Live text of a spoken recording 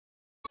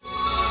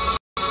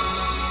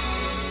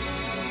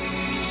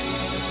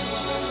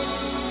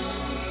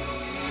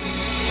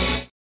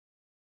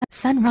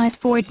Sunrise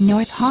Ford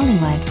North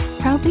Hollywood,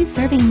 proudly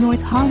serving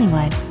North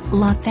Hollywood,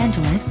 Los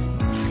Angeles,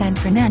 San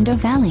Fernando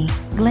Valley,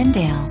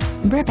 Glendale,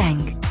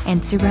 Burbank,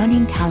 and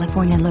surrounding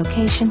California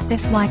locations.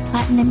 This white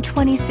Platinum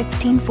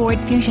 2016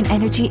 Ford Fusion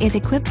Energi is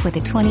equipped with a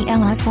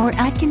 20Li4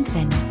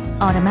 Atkinson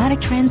automatic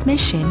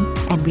transmission,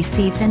 and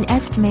receives an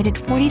estimated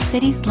 40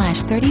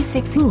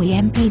 city/36 UI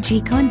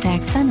mpg.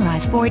 Contact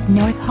Sunrise Ford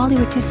North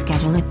Hollywood to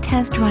schedule a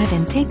test drive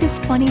and take this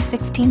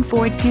 2016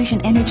 Ford Fusion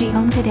Energi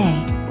home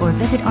today, or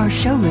visit our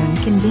showroom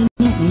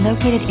conveniently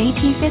located at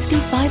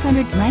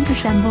 5500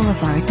 Lankershim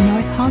Blvd,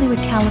 North Hollywood,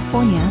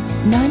 California,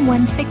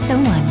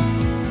 91601.